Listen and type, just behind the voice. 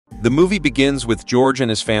The movie begins with George and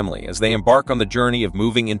his family as they embark on the journey of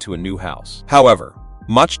moving into a new house. However,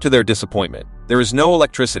 much to their disappointment, there is no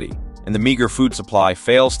electricity, and the meager food supply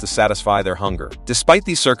fails to satisfy their hunger. Despite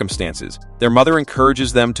these circumstances, their mother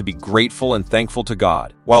encourages them to be grateful and thankful to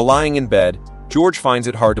God. While lying in bed, George finds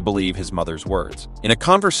it hard to believe his mother's words. In a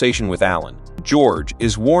conversation with Alan, George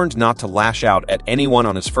is warned not to lash out at anyone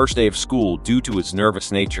on his first day of school due to his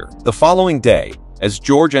nervous nature. The following day, as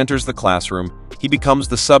George enters the classroom, he becomes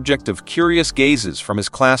the subject of curious gazes from his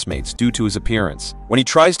classmates due to his appearance. When he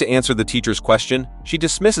tries to answer the teacher's question, she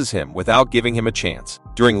dismisses him without giving him a chance.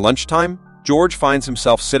 During lunchtime, George finds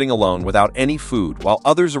himself sitting alone without any food while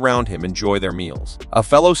others around him enjoy their meals. A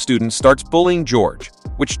fellow student starts bullying George,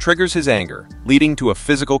 which triggers his anger, leading to a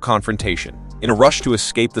physical confrontation. In a rush to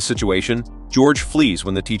escape the situation, George flees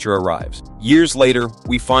when the teacher arrives. Years later,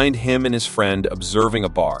 we find him and his friend observing a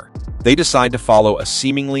bar. They decide to follow a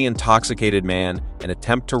seemingly intoxicated man and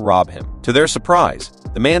attempt to rob him. To their surprise,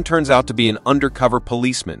 the man turns out to be an undercover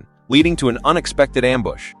policeman, leading to an unexpected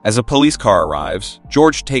ambush. As a police car arrives,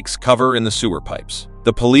 George takes cover in the sewer pipes.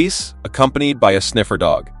 The police, accompanied by a sniffer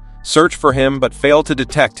dog, search for him but fail to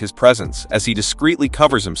detect his presence as he discreetly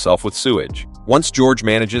covers himself with sewage. Once George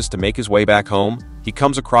manages to make his way back home, he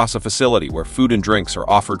comes across a facility where food and drinks are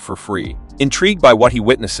offered for free. Intrigued by what he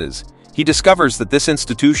witnesses, he discovers that this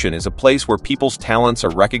institution is a place where people's talents are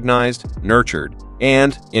recognized, nurtured,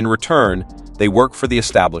 and, in return, they work for the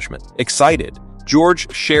establishment. Excited,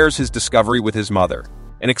 George shares his discovery with his mother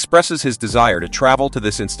and expresses his desire to travel to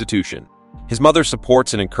this institution. His mother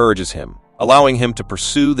supports and encourages him, allowing him to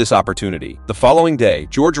pursue this opportunity. The following day,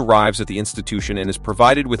 George arrives at the institution and is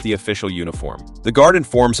provided with the official uniform. The guard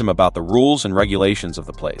informs him about the rules and regulations of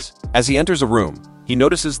the place. As he enters a room, he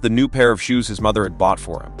notices the new pair of shoes his mother had bought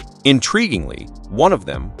for him. Intriguingly, one of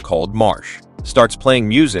them, called Marsh, starts playing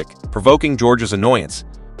music, provoking George's annoyance,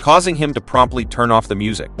 causing him to promptly turn off the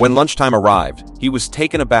music. When lunchtime arrived, he was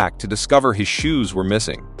taken aback to discover his shoes were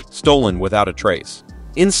missing, stolen without a trace.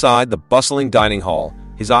 Inside the bustling dining hall,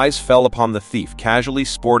 his eyes fell upon the thief casually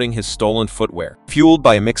sporting his stolen footwear. Fueled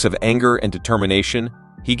by a mix of anger and determination,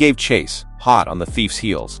 he gave chase, hot on the thief's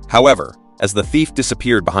heels. However, as the thief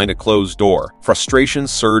disappeared behind a closed door, frustration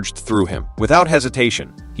surged through him. Without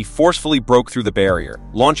hesitation, he forcefully broke through the barrier,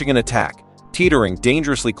 launching an attack, teetering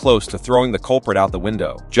dangerously close to throwing the culprit out the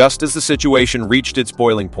window. Just as the situation reached its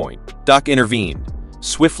boiling point, Duck intervened,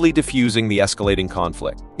 swiftly diffusing the escalating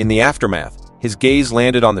conflict. In the aftermath, his gaze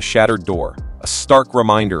landed on the shattered door, a stark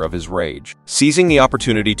reminder of his rage. Seizing the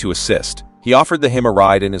opportunity to assist, he offered him a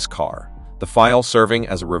ride in his car, the file serving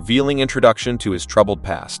as a revealing introduction to his troubled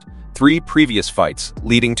past. 3 previous fights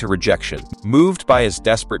leading to rejection. Moved by his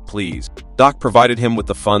desperate pleas, Doc provided him with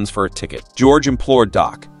the funds for a ticket. George implored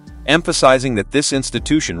Doc, emphasizing that this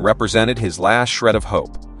institution represented his last shred of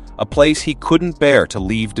hope, a place he couldn't bear to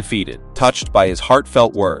leave defeated. Touched by his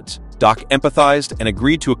heartfelt words, Doc empathized and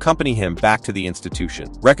agreed to accompany him back to the institution.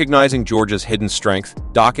 Recognizing George's hidden strength,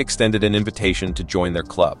 Doc extended an invitation to join their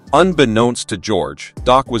club. Unbeknownst to George,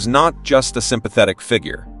 Doc was not just a sympathetic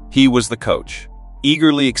figure, he was the coach.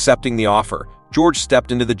 Eagerly accepting the offer, George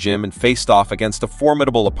stepped into the gym and faced off against a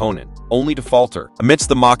formidable opponent, only to falter. Amidst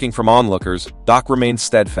the mocking from onlookers, Doc remained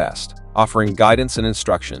steadfast, offering guidance and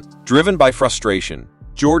instruction. Driven by frustration,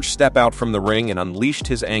 George stepped out from the ring and unleashed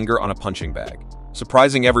his anger on a punching bag,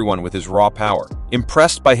 surprising everyone with his raw power.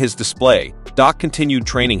 Impressed by his display, Doc continued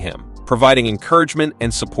training him, providing encouragement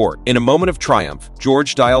and support. In a moment of triumph,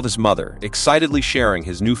 George dialed his mother, excitedly sharing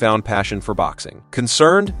his newfound passion for boxing.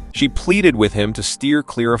 Concerned, she pleaded with him to steer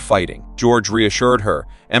clear of fighting. George reassured her,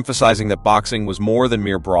 emphasizing that boxing was more than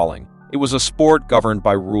mere brawling. It was a sport governed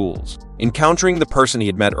by rules. Encountering the person he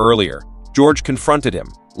had met earlier, George confronted him,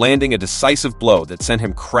 landing a decisive blow that sent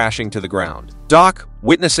him crashing to the ground. Doc,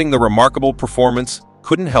 witnessing the remarkable performance,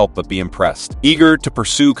 couldn't help but be impressed. Eager to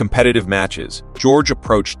pursue competitive matches, George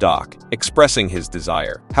approached Doc, expressing his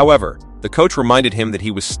desire. However, the coach reminded him that he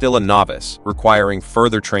was still a novice, requiring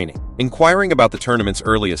further training. Inquiring about the tournament's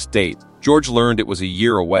earliest date, George learned it was a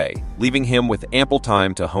year away, leaving him with ample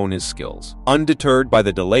time to hone his skills. Undeterred by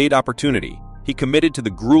the delayed opportunity, he committed to the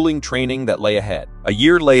grueling training that lay ahead. A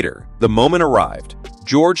year later, the moment arrived.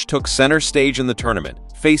 George took center stage in the tournament,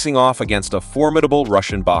 facing off against a formidable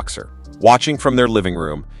Russian boxer. Watching from their living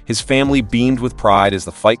room, his family beamed with pride as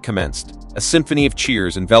the fight commenced, a symphony of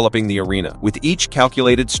cheers enveloping the arena. With each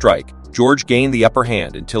calculated strike, George gained the upper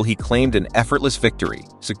hand until he claimed an effortless victory,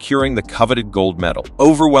 securing the coveted gold medal.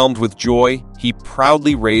 Overwhelmed with joy, he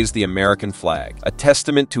proudly raised the American flag, a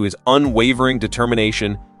testament to his unwavering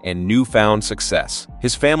determination and newfound success.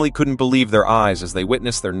 His family couldn't believe their eyes as they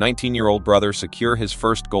witnessed their 19-year-old brother secure his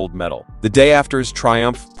first gold medal. The day after his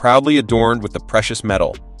triumph, proudly adorned with the precious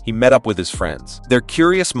medal, he met up with his friends. Their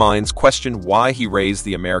curious minds questioned why he raised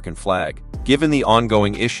the American flag, given the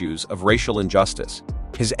ongoing issues of racial injustice.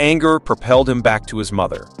 His anger propelled him back to his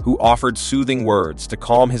mother, who offered soothing words to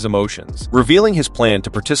calm his emotions. Revealing his plan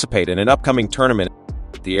to participate in an upcoming tournament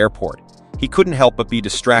at the airport, he couldn't help but be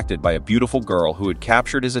distracted by a beautiful girl who had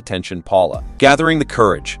captured his attention, Paula. Gathering the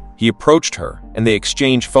courage, he approached her, and they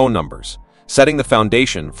exchanged phone numbers, setting the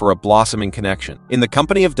foundation for a blossoming connection. In the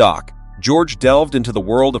company of Doc, George delved into the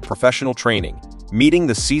world of professional training, meeting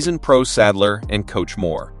the seasoned pro Sadler and Coach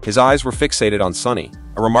Moore. His eyes were fixated on Sonny,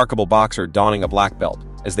 a remarkable boxer donning a black belt,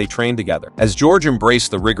 as they trained together. As George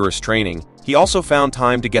embraced the rigorous training, he also found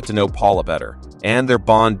time to get to know Paula better, and their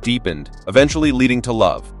bond deepened, eventually leading to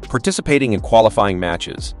love. Participating in qualifying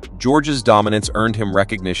matches, George's dominance earned him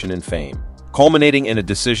recognition and fame, culminating in a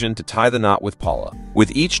decision to tie the knot with Paula.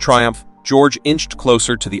 With each triumph, George inched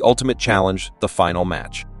closer to the ultimate challenge, the final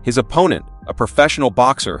match. His opponent, a professional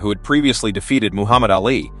boxer who had previously defeated Muhammad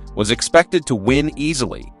Ali, was expected to win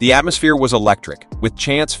easily. The atmosphere was electric, with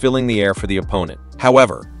chants filling the air for the opponent.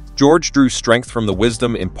 However, George drew strength from the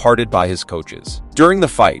wisdom imparted by his coaches. During the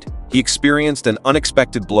fight, he experienced an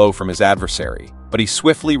unexpected blow from his adversary, but he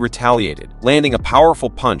swiftly retaliated, landing a powerful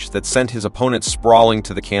punch that sent his opponent sprawling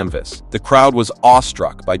to the canvas. The crowd was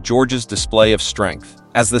awestruck by George's display of strength.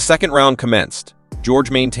 As the second round commenced,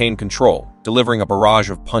 George maintained control, delivering a barrage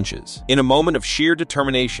of punches. In a moment of sheer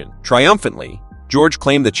determination, triumphantly, George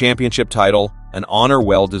claimed the championship title, an honor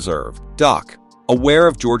well-deserved. Doc, aware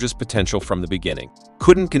of George's potential from the beginning,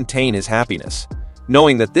 couldn't contain his happiness,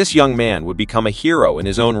 knowing that this young man would become a hero in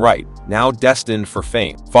his own right, now destined for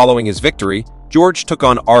fame. Following his victory, George took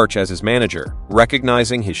on Arch as his manager,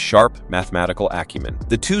 recognizing his sharp mathematical acumen.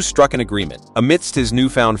 The two struck an agreement. Amidst his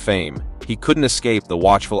newfound fame, he couldn't escape the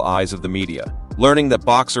watchful eyes of the media, learning that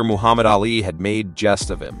boxer Muhammad Ali had made jest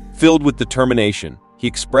of him. Filled with determination, he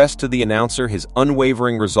expressed to the announcer his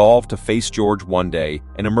unwavering resolve to face George one day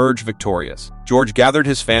and emerge victorious. George gathered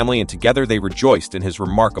his family and together they rejoiced in his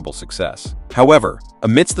remarkable success. However,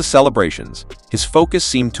 amidst the celebrations, his focus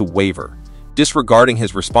seemed to waver. Disregarding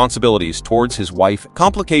his responsibilities towards his wife,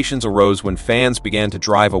 complications arose when fans began to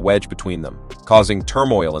drive a wedge between them, causing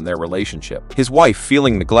turmoil in their relationship. His wife,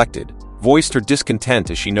 feeling neglected, voiced her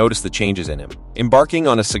discontent as she noticed the changes in him. Embarking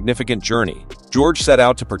on a significant journey, George set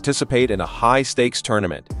out to participate in a high-stakes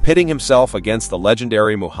tournament, pitting himself against the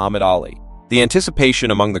legendary Muhammad Ali. The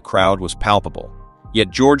anticipation among the crowd was palpable,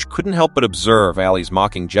 yet George couldn't help but observe Ali's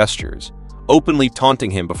mocking gestures, openly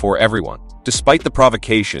taunting him before everyone. Despite the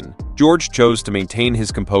provocation, George chose to maintain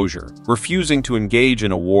his composure, refusing to engage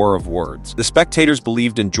in a war of words. The spectators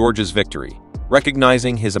believed in George's victory,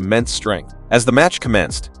 recognizing his immense strength. As the match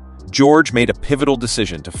commenced, George made a pivotal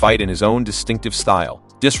decision to fight in his own distinctive style,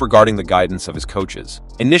 disregarding the guidance of his coaches.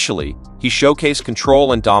 Initially, he showcased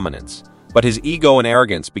control and dominance, but his ego and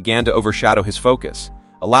arrogance began to overshadow his focus,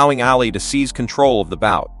 allowing Ali to seize control of the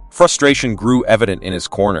bout. Frustration grew evident in his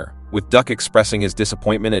corner, with Duck expressing his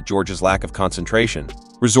disappointment at George's lack of concentration,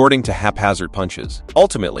 resorting to haphazard punches.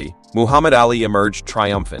 Ultimately, Muhammad Ali emerged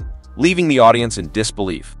triumphant, leaving the audience in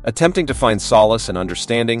disbelief. Attempting to find solace and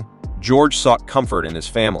understanding, George sought comfort in his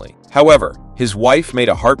family. However, his wife made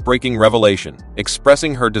a heartbreaking revelation,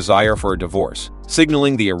 expressing her desire for a divorce,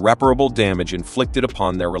 signaling the irreparable damage inflicted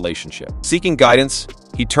upon their relationship. Seeking guidance,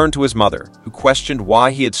 he turned to his mother, who questioned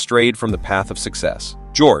why he had strayed from the path of success.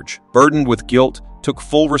 George, burdened with guilt, took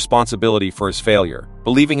full responsibility for his failure,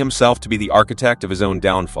 believing himself to be the architect of his own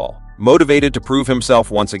downfall. Motivated to prove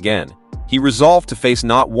himself once again, he resolved to face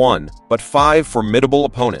not one, but 5 formidable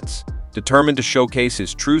opponents, determined to showcase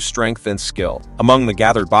his true strength and skill. Among the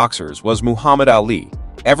gathered boxers was Muhammad Ali,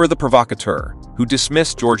 ever the provocateur, who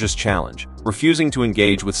dismissed George's challenge, refusing to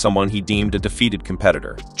engage with someone he deemed a defeated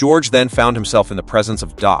competitor. George then found himself in the presence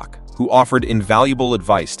of Doc, who offered invaluable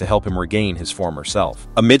advice to help him regain his former self.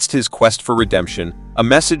 Amidst his quest for redemption, a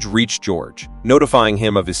message reached George, notifying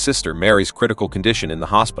him of his sister Mary's critical condition in the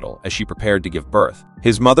hospital as she prepared to give birth.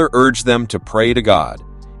 His mother urged them to pray to God,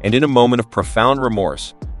 and in a moment of profound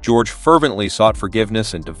remorse, George fervently sought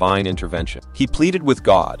forgiveness and divine intervention. He pleaded with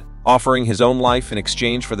God, offering his own life in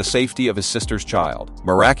exchange for the safety of his sister's child.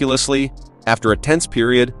 Miraculously, after a tense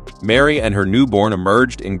period, Mary and her newborn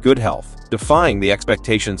emerged in good health, defying the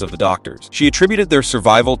expectations of the doctors. She attributed their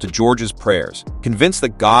survival to George's prayers, convinced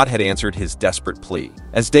that God had answered his desperate plea.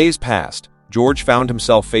 As days passed, George found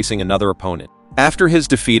himself facing another opponent. After his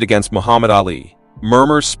defeat against Muhammad Ali,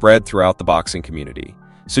 murmurs spread throughout the boxing community,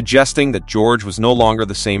 suggesting that George was no longer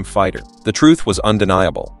the same fighter. The truth was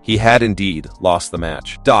undeniable. He had indeed lost the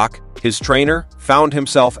match. Doc, his trainer, found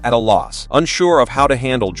himself at a loss, unsure of how to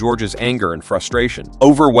handle George's anger and frustration.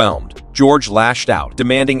 Overwhelmed, George lashed out,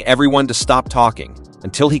 demanding everyone to stop talking,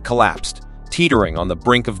 until he collapsed, teetering on the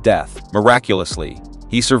brink of death. Miraculously,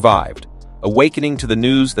 he survived, awakening to the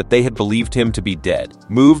news that they had believed him to be dead.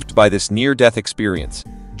 Moved by this near-death experience,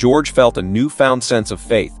 George felt a newfound sense of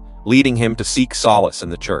faith, leading him to seek solace in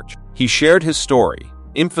the church. He shared his story,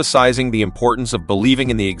 emphasizing the importance of believing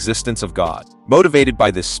in the existence of God. Motivated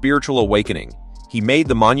by this spiritual awakening, he made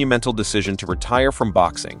the monumental decision to retire from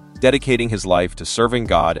boxing, dedicating his life to serving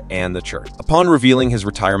God and the church. Upon revealing his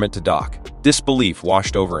retirement to Doc, disbelief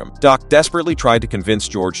washed over him. Doc desperately tried to convince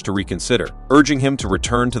George to reconsider, urging him to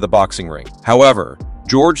return to the boxing ring. However,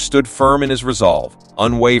 George stood firm in his resolve,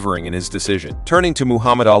 unwavering in his decision. Turning to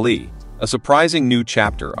Muhammad Ali, a surprising new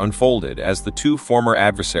chapter unfolded as the two former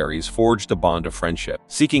adversaries forged a bond of friendship.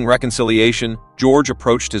 Seeking reconciliation, George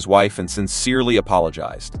approached his wife and sincerely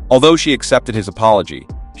apologized. Although she accepted his apology,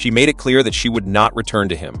 she made it clear that she would not return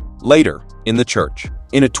to him. Later, in the church,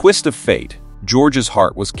 in a twist of fate, George's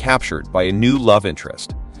heart was captured by a new love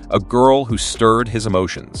interest, a girl who stirred his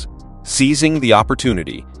emotions. Seizing the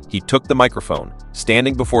opportunity, he took the microphone,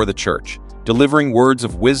 standing before the church, delivering words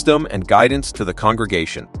of wisdom and guidance to the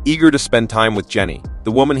congregation. Eager to spend time with Jenny,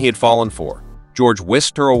 the woman he had fallen for, George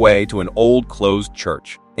whisked her away to an old closed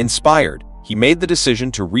church. Inspired, he made the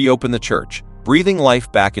decision to reopen the church, breathing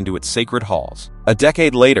life back into its sacred halls. A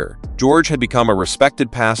decade later, George had become a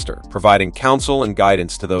respected pastor, providing counsel and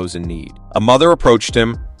guidance to those in need. A mother approached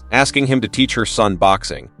him, asking him to teach her son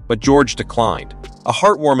boxing, but George declined. A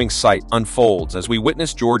heartwarming sight unfolds as we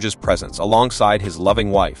witness George's presence alongside his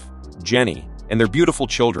loving wife, Jenny, and their beautiful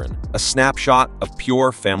children, a snapshot of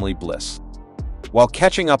pure family bliss. While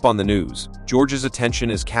catching up on the news, George's attention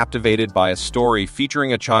is captivated by a story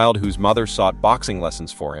featuring a child whose mother sought boxing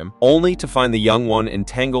lessons for him, only to find the young one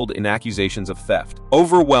entangled in accusations of theft.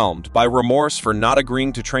 Overwhelmed by remorse for not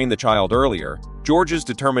agreeing to train the child earlier, George's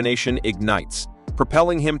determination ignites,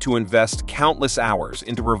 propelling him to invest countless hours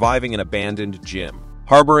into reviving an abandoned gym.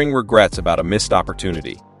 Harboring regrets about a missed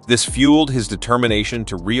opportunity, this fueled his determination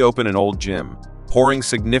to reopen an old gym, pouring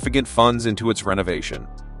significant funds into its renovation.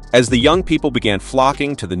 As the young people began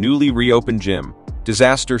flocking to the newly reopened gym,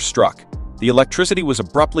 disaster struck. The electricity was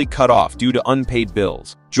abruptly cut off due to unpaid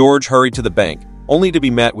bills. George hurried to the bank, only to be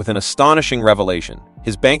met with an astonishing revelation.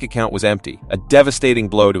 His bank account was empty, a devastating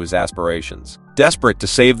blow to his aspirations. Desperate to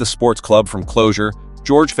save the sports club from closure,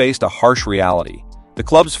 George faced a harsh reality. The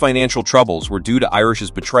club's financial troubles were due to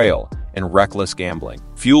Irish's betrayal and reckless gambling.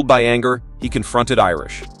 Fueled by anger, he confronted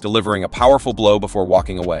Irish, delivering a powerful blow before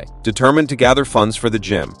walking away. Determined to gather funds for the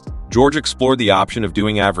gym, George explored the option of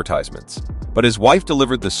doing advertisements, but his wife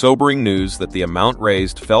delivered the sobering news that the amount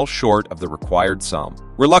raised fell short of the required sum.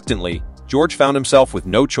 Reluctantly, George found himself with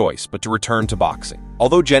no choice but to return to boxing.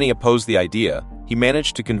 Although Jenny opposed the idea, he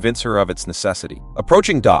managed to convince her of its necessity.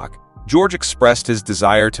 Approaching Doc, George expressed his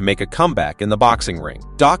desire to make a comeback in the boxing ring.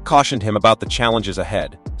 Doc cautioned him about the challenges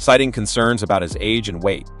ahead, citing concerns about his age and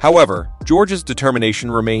weight. However, George's determination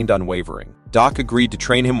remained unwavering. Doc agreed to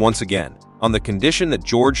train him once again, on the condition that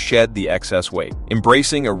George shed the excess weight.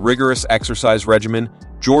 Embracing a rigorous exercise regimen,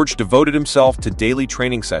 George devoted himself to daily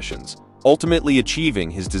training sessions, ultimately achieving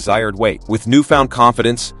his desired weight. With newfound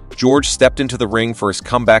confidence, George stepped into the ring for his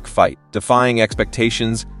comeback fight, defying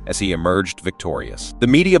expectations as he emerged victorious. The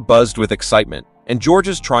media buzzed with excitement, and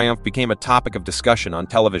George's triumph became a topic of discussion on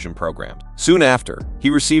television programs. Soon after, he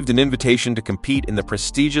received an invitation to compete in the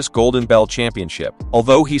prestigious Golden Bell Championship.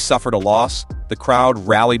 Although he suffered a loss, the crowd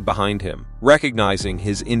rallied behind him, recognizing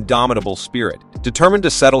his indomitable spirit. Determined to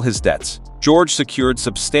settle his debts, George secured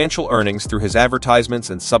substantial earnings through his advertisements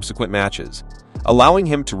and subsequent matches, allowing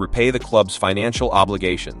him to repay the club's financial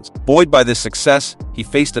obligations. Buoyed by this success, he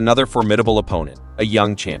faced another formidable opponent, a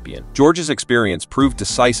young champion. George's experience proved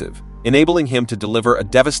decisive, enabling him to deliver a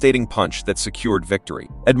devastating punch that secured victory.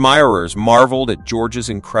 Admirers marveled at George's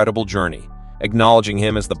incredible journey, acknowledging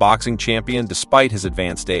him as the boxing champion despite his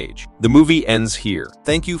advanced age. The movie ends here.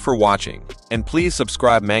 Thank you for watching, and please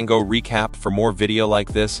subscribe Mango Recap for more video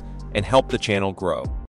like this and help the channel grow.